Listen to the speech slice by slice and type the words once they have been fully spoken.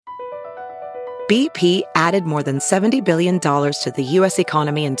BP added more than $70 billion to the U.S.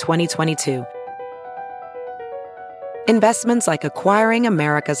 economy in 2022. Investments like acquiring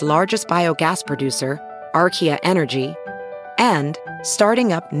America's largest biogas producer, Archaea Energy, and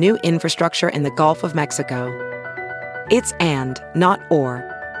starting up new infrastructure in the Gulf of Mexico. It's and, not or.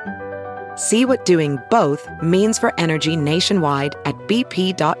 See what doing both means for energy nationwide at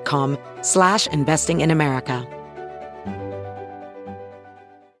bp.com/investing in America.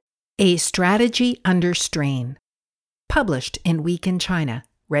 A Strategy Under Strain. Published in Week in China.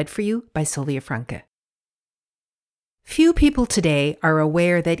 Read for you by Sylvia Franke. Few people today are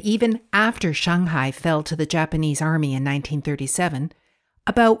aware that even after Shanghai fell to the Japanese army in 1937,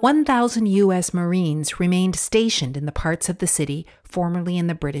 about 1,000 U.S. Marines remained stationed in the parts of the city formerly in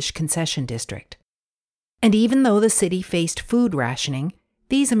the British concession district. And even though the city faced food rationing,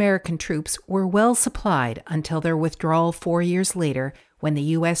 these American troops were well supplied until their withdrawal 4 years later when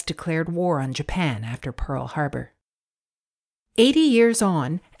the U.S. declared war on Japan after Pearl Harbor. 80 years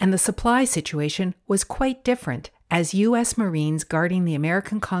on, and the supply situation was quite different as U.S. Marines guarding the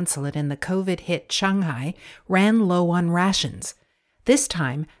American consulate in the COVID-hit Shanghai ran low on rations, this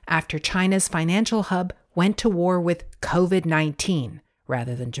time after China's financial hub went to war with COVID-19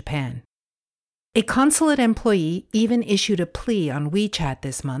 rather than Japan. A consulate employee even issued a plea on WeChat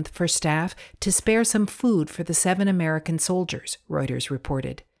this month for staff to spare some food for the 7 American soldiers, Reuters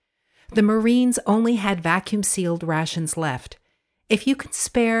reported. The Marines only had vacuum-sealed rations left. If you could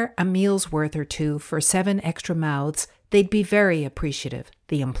spare a meal's worth or two for 7 extra mouths, they'd be very appreciative,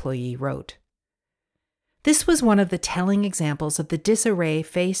 the employee wrote. This was one of the telling examples of the disarray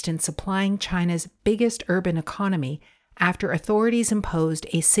faced in supplying China's biggest urban economy after authorities imposed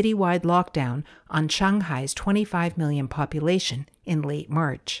a citywide lockdown on Shanghai's 25 million population in late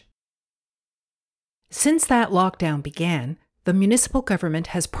March. Since that lockdown began, the municipal government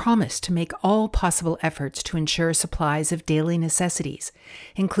has promised to make all possible efforts to ensure supplies of daily necessities,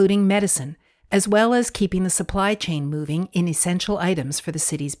 including medicine, as well as keeping the supply chain moving in essential items for the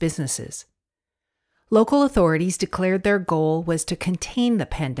city's businesses. Local authorities declared their goal was to contain the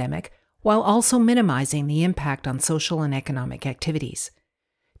pandemic while also minimizing the impact on social and economic activities.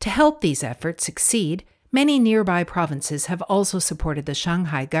 To help these efforts succeed, many nearby provinces have also supported the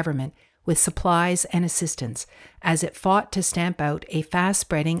Shanghai government with supplies and assistance as it fought to stamp out a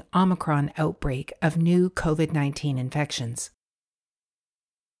fast-spreading Omicron outbreak of new COVID-19 infections.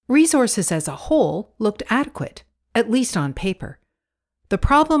 Resources as a whole looked adequate, at least on paper. The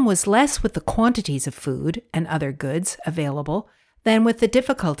problem was less with the quantities of food and other goods available than with the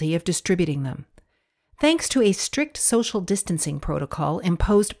difficulty of distributing them. Thanks to a strict social distancing protocol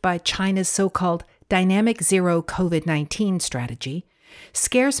imposed by China's so-called Dynamic Zero COVID-19 strategy,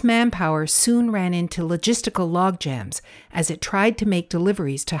 scarce manpower soon ran into logistical logjams as it tried to make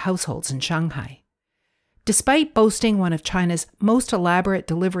deliveries to households in Shanghai. Despite boasting one of China's most elaborate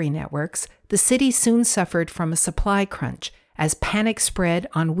delivery networks, the city soon suffered from a supply crunch as panic spread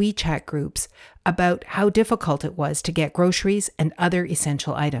on WeChat groups about how difficult it was to get groceries and other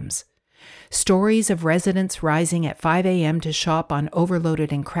essential items. Stories of residents rising at 5 a.m. to shop on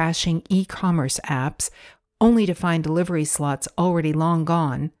overloaded and crashing e-commerce apps, only to find delivery slots already long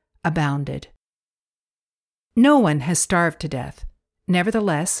gone, abounded. No one has starved to death.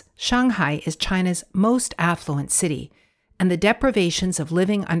 Nevertheless, Shanghai is China's most affluent city, and the deprivations of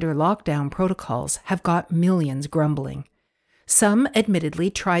living under lockdown protocols have got millions grumbling. Some admittedly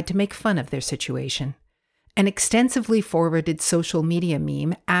tried to make fun of their situation. An extensively forwarded social media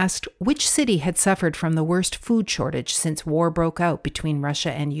meme asked which city had suffered from the worst food shortage since war broke out between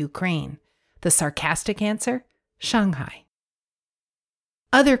Russia and Ukraine. The sarcastic answer? Shanghai.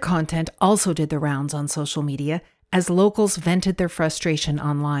 Other content also did the rounds on social media as locals vented their frustration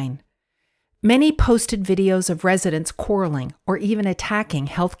online. Many posted videos of residents quarreling or even attacking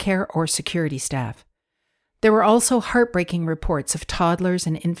healthcare or security staff. There were also heartbreaking reports of toddlers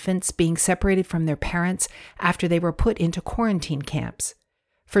and infants being separated from their parents after they were put into quarantine camps.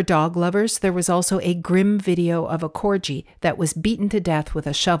 For dog lovers, there was also a grim video of a corgi that was beaten to death with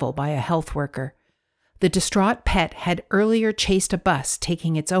a shovel by a health worker. The distraught pet had earlier chased a bus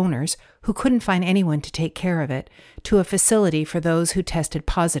taking its owners, who couldn't find anyone to take care of it, to a facility for those who tested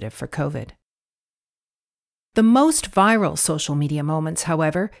positive for COVID. The most viral social media moments,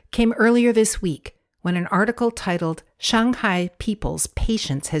 however, came earlier this week, when an article titled "Shanghai People's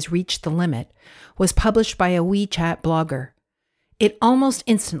Patience Has Reached the Limit" was published by a WeChat blogger. It almost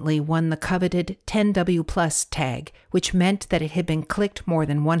instantly won the coveted 10W+ tag, which meant that it had been clicked more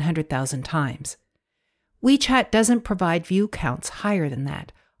than 100,000 times. WeChat doesn't provide view counts higher than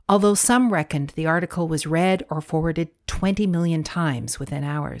that, although some reckoned the article was read or forwarded 20 million times within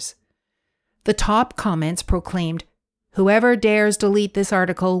hours. The top comments proclaimed, "Whoever dares delete this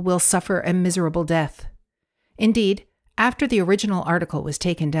article will suffer a miserable death." Indeed, after the original article was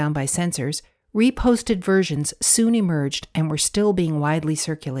taken down by censors, reposted versions soon emerged and were still being widely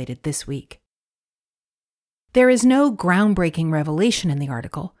circulated this week. There is no groundbreaking revelation in the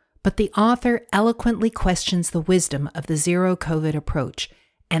article, but the author eloquently questions the wisdom of the zero-COVID approach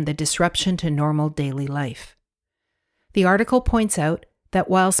and the disruption to normal daily life. The article points out that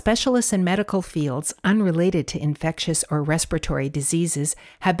while specialists in medical fields unrelated to infectious or respiratory diseases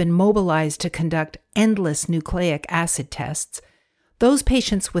have been mobilized to conduct endless nucleic acid tests, those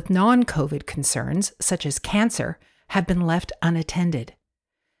patients with non-COVID concerns, such as cancer, have been left unattended.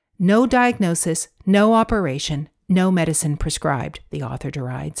 No diagnosis, no operation, no medicine prescribed, the author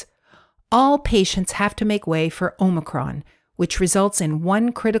derides. All patients have to make way for Omicron, which results in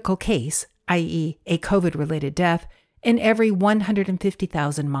one critical case, i.e., a COVID-related death, in every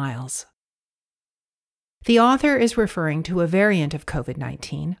 150,000 miles. The author is referring to a variant of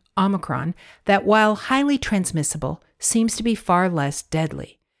COVID-19, Omicron, that while highly transmissible, seems to be far less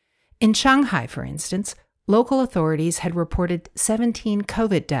deadly. In Shanghai, for instance, local authorities had reported 17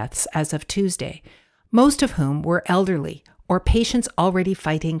 COVID deaths as of Tuesday, most of whom were elderly or patients already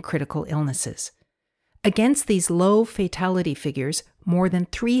fighting critical illnesses. Against these low fatality figures, more than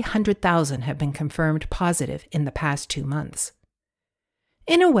 300,000 have been confirmed positive in the past 2 months.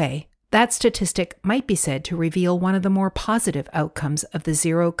 In a way, that statistic might be said to reveal one of the more positive outcomes of the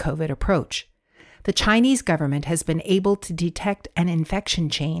zero-COVID approach. The Chinese government has been able to detect an infection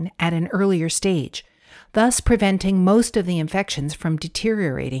chain at an earlier stage, thus preventing most of the infections from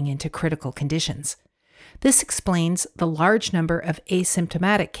deteriorating into critical conditions. This explains the large number of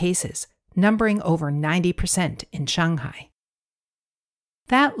asymptomatic cases, numbering over 90% in Shanghai.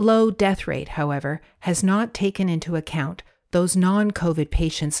 That low death rate, however, has not taken into account those non-COVID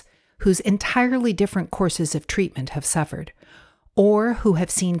patients whose entirely different courses of treatment have suffered, or who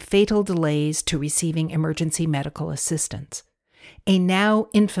have seen fatal delays to receiving emergency medical assistance. A now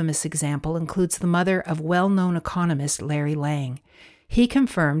infamous example includes the mother of well-known economist Larry Lang. He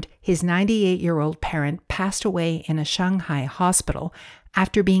confirmed his 98-year-old parent passed away in a Shanghai hospital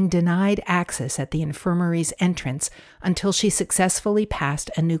after being denied access at the infirmary's entrance until she successfully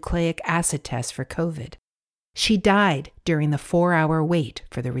passed a nucleic acid test for COVID. She died during the 4-hour wait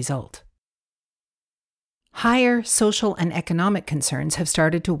for the result. Higher social and economic concerns have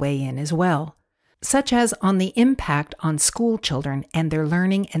started to weigh in as well, such as on the impact on school children and their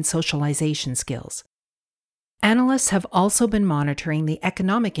learning and socialization skills. Analysts have also been monitoring the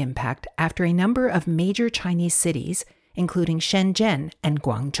economic impact after a number of major Chinese cities, including Shenzhen and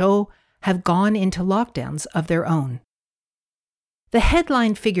Guangzhou, have gone into lockdowns of their own. The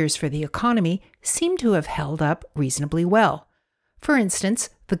headline figures for the economy seem to have held up reasonably well. For instance,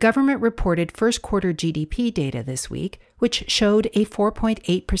 the government reported first quarter GDP data this week, which showed a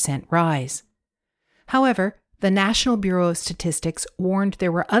 4.8% rise. However, the National Bureau of Statistics warned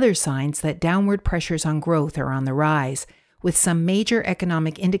there were other signs that downward pressures on growth are on the rise, with some major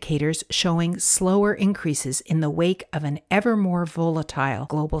economic indicators showing slower increases in the wake of an ever more volatile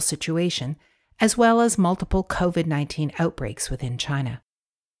global situation, as well as multiple COVID-19 outbreaks within China.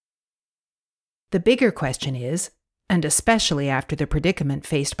 The bigger question is, and especially after the predicament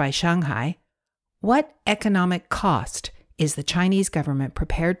faced by Shanghai, what economic cost is the Chinese government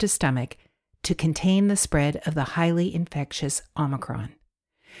prepared to stomach to contain the spread of the highly infectious Omicron?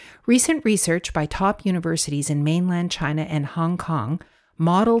 Recent research by top universities in mainland China and Hong Kong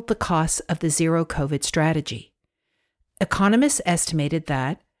modeled the costs of the zero-COVID strategy. Economists estimated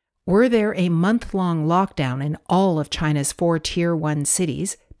that, were there a month-long lockdown in all of China's 4 Tier 1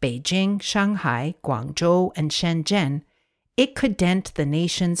 cities, Beijing, Shanghai, Guangzhou, and Shenzhen, it could dent the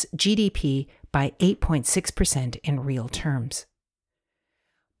nation's GDP by 8.6% in real terms.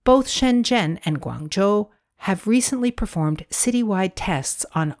 Both Shenzhen and Guangzhou have recently performed citywide tests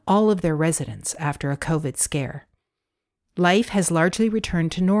on all of their residents after a COVID scare. Life has largely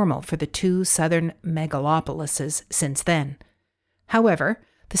returned to normal for the 2 southern megalopolises since then. However,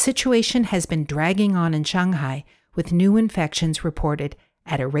 the situation has been dragging on in Shanghai, with new infections reported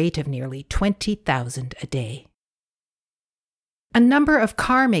at a rate of nearly 20,000 a day. A number of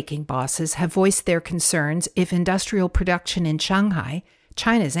car-making bosses have voiced their concerns if industrial production in Shanghai,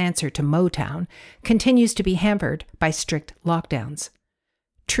 China's answer to Motown, continues to be hampered by strict lockdowns.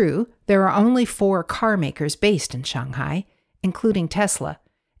 True, there are only 4 car makers based in Shanghai, including Tesla,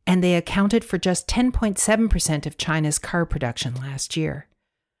 and they accounted for just 10.7% of China's car production last year.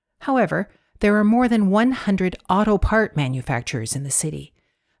 However, there are more than 100 auto part manufacturers in the city.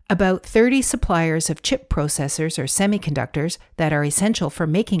 About 30 suppliers of chip processors or semiconductors that are essential for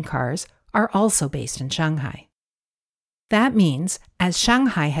making cars are also based in Shanghai. That means, as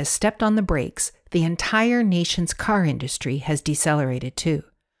Shanghai has stepped on the brakes, the entire nation's car industry has decelerated too.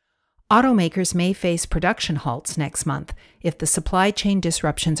 Automakers may face production halts next month if the supply chain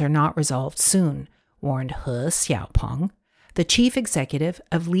disruptions are not resolved soon, warned He Xiaopeng, the chief executive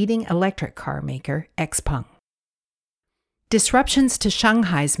of leading electric car maker XPeng. Disruptions to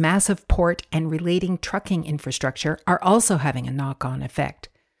Shanghai's massive port and relating trucking infrastructure are also having a knock-on effect.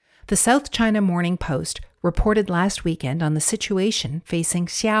 The South China Morning Post reported last weekend on the situation facing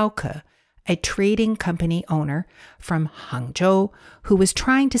Xiaoke, a trading company owner from Hangzhou who was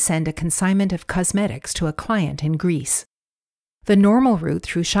trying to send a consignment of cosmetics to a client in Greece. The normal route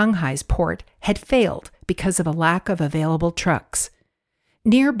through Shanghai's port had failed because of a lack of available trucks.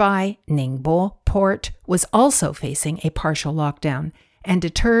 Nearby Ningbo port was also facing a partial lockdown and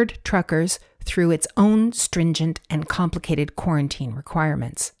deterred truckers through its own stringent and complicated quarantine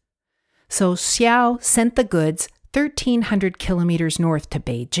requirements. So Xiao sent the goods 1,300 kilometers north to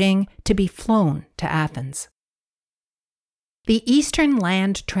Beijing to be flown to Athens. The Eastern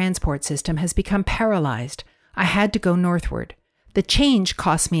land transport system has become paralyzed. I had to go northward. The change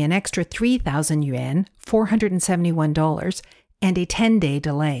cost me an extra 3,000 yuan, $471, and a 10-day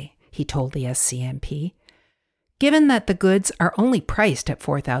delay, he told the SCMP. Given that the goods are only priced at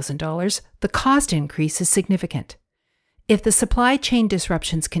 $4,000, the cost increase is significant. If the supply chain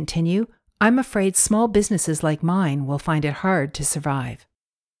disruptions continue, I'm afraid small businesses like mine will find it hard to survive.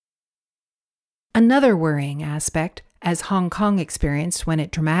 Another worrying aspect, as Hong Kong experienced when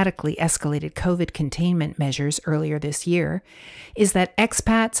it dramatically escalated COVID containment measures earlier this year, is that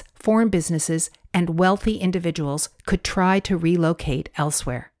expats, foreign businesses, and wealthy individuals could try to relocate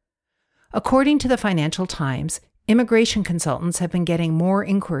elsewhere. According to the Financial Times, immigration consultants have been getting more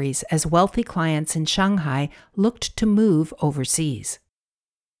inquiries as wealthy clients in Shanghai looked to move overseas.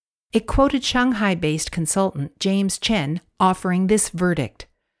 It quoted Shanghai-based consultant James Chen offering this verdict: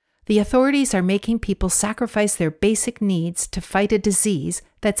 "The authorities are making people sacrifice their basic needs to fight a disease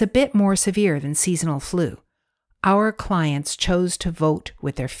that's a bit more severe than seasonal flu. Our clients chose to vote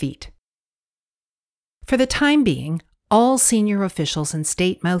with their feet." For the time being, all senior officials and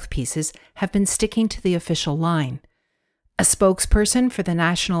state mouthpieces have been sticking to the official line. A spokesperson for the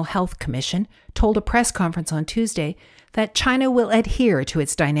National Health Commission told a press conference on Tuesday that China will adhere to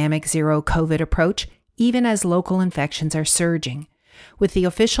its dynamic zero COVID approach even as local infections are surging, with the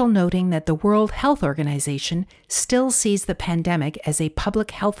official noting that the World Health Organization still sees the pandemic as a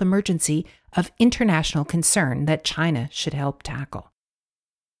public health emergency of international concern that China should help tackle.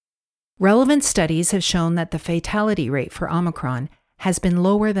 Relevant studies have shown that the fatality rate for Omicron has been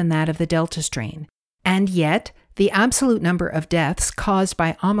lower than that of the Delta strain, and yet the absolute number of deaths caused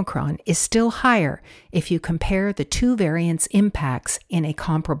by Omicron is still higher if you compare the two variants' impacts in a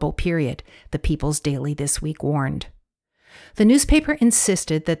comparable period, the People's Daily this week warned. The newspaper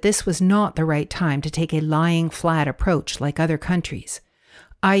insisted that this was not the right time to take a lying flat approach like other countries,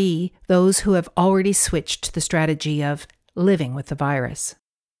 i.e., those who have already switched to the strategy of living with the virus.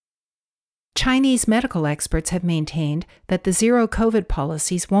 Chinese medical experts have maintained that the zero COVID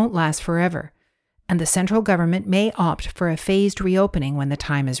policies won't last forever, and the central government may opt for a phased reopening when the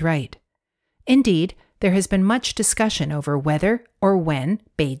time is right. Indeed, there has been much discussion over whether or when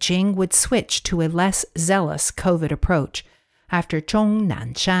Beijing would switch to a less zealous COVID approach, after Zhong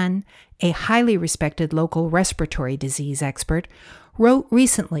Nanshan, a highly respected local respiratory disease expert, wrote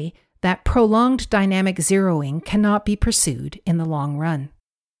recently that prolonged dynamic zeroing cannot be pursued in the long run.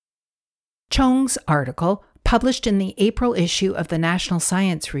 Chong's article, published in the April issue of the National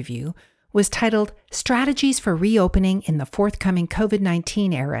Science Review, was titled "Strategies for Reopening in the Forthcoming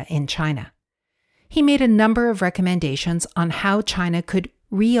COVID-19 Era in China." He made a number of recommendations on how China could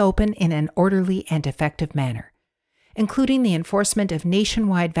reopen in an orderly and effective manner, including the enforcement of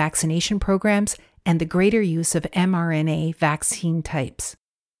nationwide vaccination programs and the greater use of mRNA vaccine types.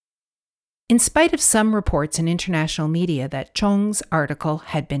 In spite of some reports in international media that Chong's article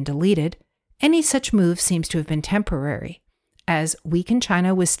had been deleted, any such move seems to have been temporary, as Week in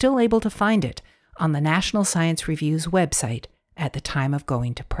China was still able to find it on the National Science Review's website at the time of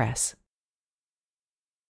going to press.